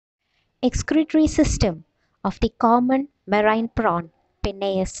excretory system of the common marine prawn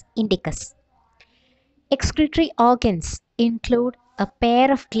Penaeus indicus. Excretory organs include a pair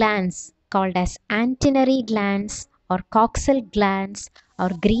of glands called as antennary glands or coxal glands or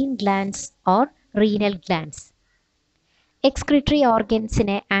green glands or renal glands. Excretory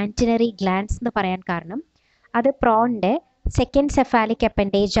organsine antennary glands എന്ന് പറയാൻ കാരണം അത് പ്രോണിൻ്റെ second cephalic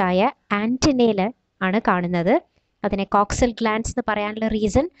appendage ആയ ആൻറ്റിനയിൽ ആണ് കാണുന്നത്. അതിനെ coxal glands എന്ന് പറയാനുള്ള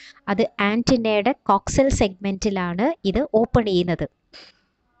റീസൺ അത് ആൻറ്റിനയുടെ കോക്സൽ സെഗ്മെൻറ്റിലാണ് ഇത് ഓപ്പൺ ചെയ്യുന്നത്.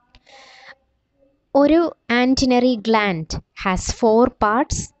 ഒരു antennary gland has 4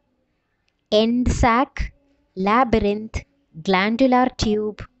 parts: end sac, ലാബിറിന്ത്, glandular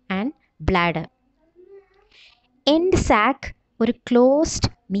tube and bladder. End sac ഒരു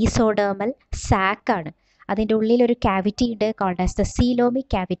ക്ലോസ്ഡ് മീസോഡേർമൽ സാക്കാണ്. അതിൻ്റെ ഉള്ളിലൊരു ക്യാവിറ്റി ഉണ്ട് called as the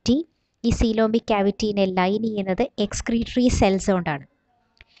coelomic cavity. ഈ സീലോമിക് ക്യാവിറ്റീനെ ലൈൻ ചെയ്യുന്നത് എക്സ്ക്രീറ്ററി സെൽസ് കൊണ്ടാണ്.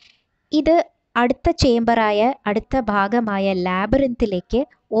 ഇത് അടുത്ത ചേംബറായ അടുത്ത ഭാഗമായ ലാബിറിന്തിലേക്ക്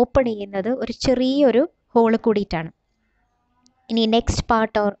ഓപ്പൺ ചെയ്യുന്നത് ഒരു ചെറിയൊരു ഹോള് കൂടിയിട്ടാണ്. ഇനി നെക്സ്റ്റ്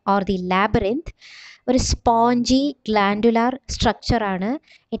പാർട്ട് ഓർ ദി ലാബിറിന്ത് ഒരു spongy glandular സ്ട്രക്ചറാണ്.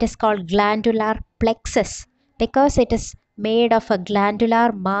 It is called glandular plexus because it is made of a glandular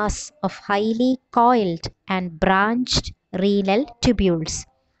mass of highly coiled and branched renal tubules.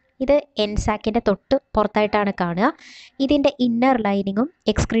 ഇത് എൻസാക്കിൻ്റെ തൊട്ട് പുറത്തായിട്ടാണ് കാണുക. ഇതിൻ്റെ ഇന്നർ ലൈനിങ്ങും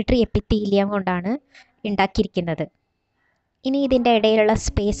എക്സ്ക്രീറ്ററി എപ്പിത്തീലിയം കൊണ്ടാണ് ഉണ്ടാക്കിയിരിക്കുന്നത്. ഇനി ഇതിൻ്റെ ഇടയിലുള്ള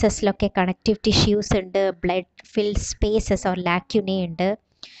സ്പേസസിലൊക്കെ കണക്റ്റീവ് ടിഷ്യൂസ് ഉണ്ട്, ബ്ലഡ് ഫിൽഡ് സ്പേസസ് ഓർ ലാക്യുനെ ഉണ്ട്.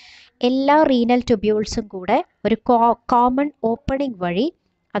 എല്ലാ റീനൽ ട്യൂബ്യൂൾസും കൂടെ ഒരു കോമൺ ഓപ്പണിംഗ് വഴി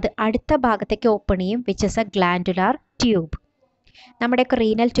അത് അടുത്ത ഭാഗത്തേക്ക് ഓപ്പൺ ചെയ്യും, which is A glandular tube. നമ്മുടെയൊക്കെ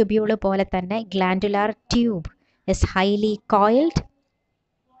റീനൽ ട്യൂബ്യൂള് പോലെ തന്നെ glandular tube is highly coiled.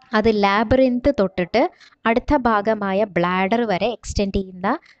 അത് ലാബിറിന്ത് തൊട്ടിട്ട് അടുത്ത ഭാഗമായ ബ്ലാഡർ വരെ എക്സ്റ്റെൻഡ്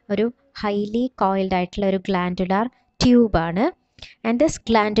ചെയ്യുന്ന ഒരു ഹൈലി കോയിൽഡ് ആയിട്ടുള്ള ഒരു glandular ട്യൂബാണ്. And this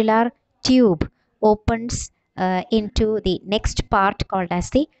glandular tube opens in to the next part called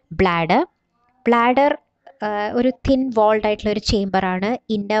as the bladder. Bladder ഒരു തിൻ വാൾഡ് ആയിട്ടുള്ള ഒരു ചേംബറാണ്.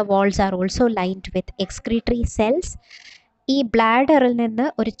 Inner walls are also lined with excretory cells. ഈ ബ്ലാഡറിൽ നിന്ന്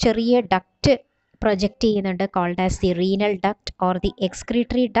ഒരു ചെറിയ ഡക്റ്റ് പ്രൊജക്റ്റ് ചെയ്യുന്നുണ്ട് called as the renal duct or the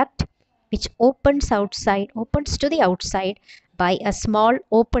excretory duct which opens to the outside by A small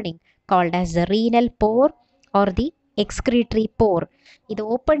opening called as the renal pore or the excretory പോർ. ഇത്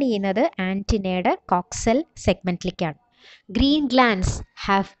open ചെയ്യുന്നത് ആൻറ്റിനയുടെ coxal സെഗ്മെൻറ്റിലേക്കാണ്. Green glands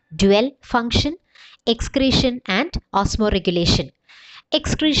have dual function: excretion and osmoregulation.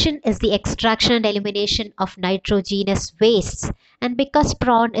 Excretion is the extraction and elimination of nitrogenous wastes, and because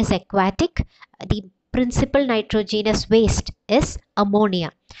prawn is aquatic, the principal nitrogenous waste is ammonia.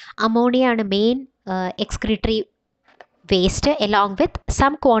 Ammonia is the main excretory waste along with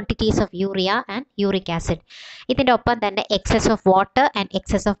some quantities of urea and uric acid. ഇതിൻ്റെ ഒപ്പം തന്നെ excess of water and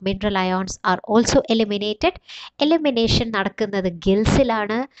excess of mineral ions are also eliminated. Elimination നടക്കുന്നത്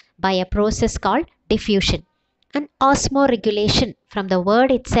ഗിൽസിലാണ് by a process called diffusion. And osmoregulation, from the word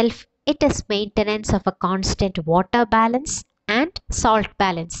itself, it is maintenance of a constant water balance and salt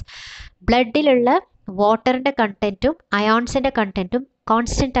balance. ബ്ലഡിലുള്ള വാട്ടറിൻ്റെ കണ്ടൻറ്റും അയോൺസിൻ്റെ കണ്ടൻറ്റും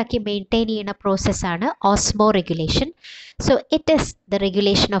constant ആക്കി maintain ചെയ്യുന്ന പ്രോസസ്സാണ് ഓസ്മോറെഗുലേഷൻ. So it is the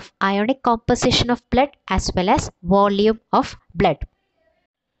regulation of ionic composition of blood as well as volume of blood.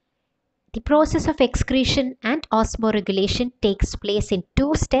 The process of excretion and osmoregulation takes place in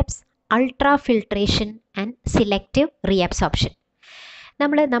 2 steps: ultrafiltration and selective reabsorption.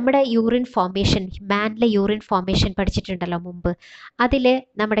 നമ്മുടെ urine formation, മാനിലെ urine formation പഠിച്ചിട്ടുണ്ടല്ലോ മുമ്പ്. അതിൽ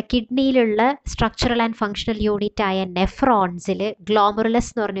നമ്മുടെ കിഡ്നിയിലുള്ള structural and functional unit ആയ നെഫ്രോൺസിൽ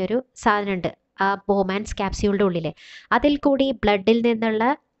glomerulus എന്ന് പറഞ്ഞൊരു സാധനമുണ്ട് ആ Bowman's ക്യാപ്സ്യൂളിൻ്റെ ഉള്ളിൽ. അതിൽ കൂടി ബ്ലഡിൽ നിന്നുള്ള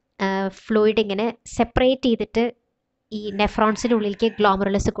ഫ്ലൂയിഡ് ഇങ്ങനെ സെപ്പറേറ്റ് ചെയ്തിട്ട് ഈ നെഫ്രോൺസിൻ്റെ ഉള്ളിലേക്ക്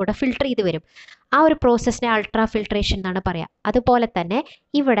ഗ്ലോമറുലസ് കൂടെ ഫിൽട്ടർ ചെയ്ത് വരും. ആ ഒരു പ്രോസസ്സിനെ അൾട്രാ ഫിൽട്രേഷൻ എന്നാണ് പറയുക. അതുപോലെ തന്നെ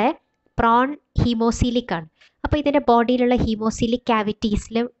ഇവിടെ പ്രോൺ ഹീമോസീലിക് ആണ്. അപ്പോൾ ഇതിൻ്റെ ബോഡിയിലുള്ള ഹീമോസീലിക്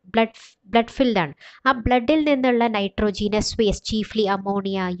ക്യാവിറ്റീസിൽ ബ്ലഡ് ഫിൽഡാണ്. ആ ബ്ലഡിൽ നിന്നുള്ള nitrogenous waste, chiefly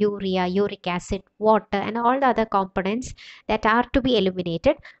ammonia, urea, uric acid, water and all the other components that are to B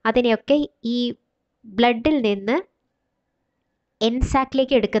eliminated, അതിനെയൊക്കെ ഈ ബ്ലഡിൽ നിന്ന്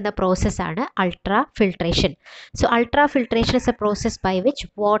എൻസാക്കിലേക്ക് എടുക്കുന്ന പ്രോസസ്സാണ് ultra filtration. So ultra filtration is A process by which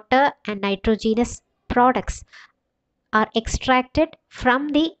water and nitrogenous products R extracted from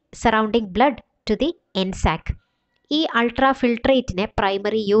the surrounding blood to the എൻസാക്ക്. ഈ ultra ഫിൽട്രേറ്റിനെ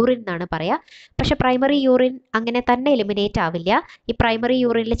primary urine എന്നാണ് പറയുക. പക്ഷേ പ്രൈമറി യൂറിൻ അങ്ങനെ തന്നെ എലിമിനേറ്റ് ആവില്ല. ഈ പ്രൈമറി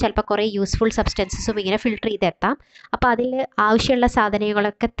യൂറിനിൽ ചിലപ്പോൾ കുറേ യൂസ്ഫുൾ സബ്സ്റ്റൻസസും ഇങ്ങനെ ഫിൽട്ടർ ചെയ്തെത്താം. അപ്പോൾ അതിൽ ആവശ്യമുള്ള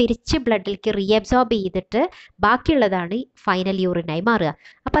സാധനങ്ങളൊക്കെ തിരിച്ച് ബ്ലഡിലേക്ക് റീഅബ്സോർബ് ചെയ്തിട്ട് ബാക്കിയുള്ളതാണ് ഈ ഫൈനൽ യൂറിനായി മാറുക.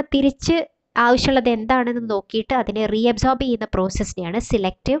 അപ്പോൾ തിരിച്ച് ആവശ്യമുള്ളത് എന്താണെന്ന് നോക്കിയിട്ട് അതിനെ റീഅബ്സോർബ് ചെയ്യുന്ന പ്രോസസ്സിനെയാണ്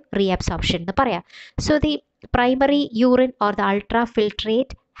സിലക്റ്റീവ് റീഅബ്സോർപ്ഷൻ എന്ന് പറയാം. So the primary urine or the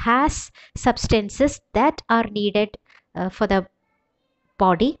ultrafiltrate has substances that are needed for the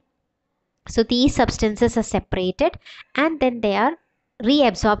body. So these substances are separated and then they are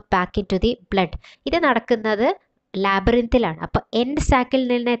reabsorbed back into the blood. ഇത് നടക്കുന്നത് ലാബറിൻത്തിലാണ്. അപ്പോൾ end സാക്കിൽ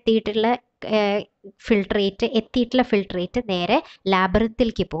നിന്ന് എത്തിയിട്ടുള്ള filtrate നേരെ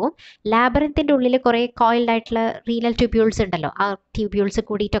ലാബറിൻത്തിലേക്ക് പോകും. ലാബറിൻത്തിൻ്റെ ഉള്ളിൽ കുറേ coiled ആയിട്ടുള്ള റീനൽ ട്യൂബ്യൂൾസ് ഉണ്ടല്ലോ. ആ ട്യൂബ്യൂൾസ്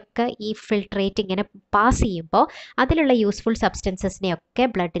കൂടിയിട്ടൊക്കെ ഈ ഫിൽട്രേറ്റ് ഇങ്ങനെ പാസ് ചെയ്യുമ്പോൾ അതിലുള്ള യൂസ്ഫുൾ സബ്സ്റ്റൻസസിനെയൊക്കെ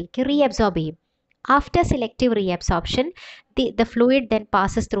ബ്ലഡിലേക്ക് റീഅബ്സോർബ് ചെയ്യും. After selective reabsorption, the fluid then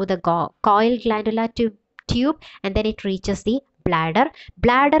passes through the coil glandular tube and then it reaches the bladder.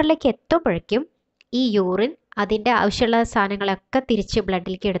 ബ്ലാഡറിലേക്ക് എത്തുമ്പോഴേക്കും ഈ യൂറിൻ അതിൻ്റെ ആവശ്യമുള്ള സാധനങ്ങളൊക്കെ തിരിച്ച്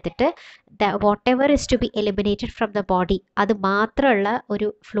ബ്ലഡിലേക്ക് എടുത്തിട്ട് what ever is to B eliminated from the body അത് മാത്രമുള്ള ഒരു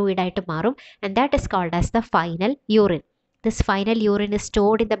ഫ്ലൂയിഡായിട്ട് മാറും. And that is called as the final urine. This final urine is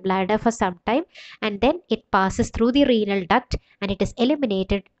stored in the bladder for some time and then it passes through the renal duct and it is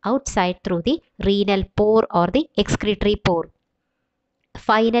eliminated outside through the renal pore or the excretory pore.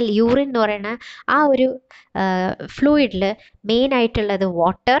 Final urine എന്ന് പറയുന്ന ആ ഒരു ഫ്ലൂയിഡിൽ main ആയിട്ടുള്ളത്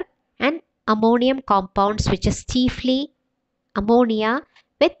water and ammonium compounds which is chiefly ammonia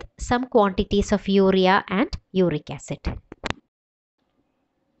with some quantities of urea and uric acid.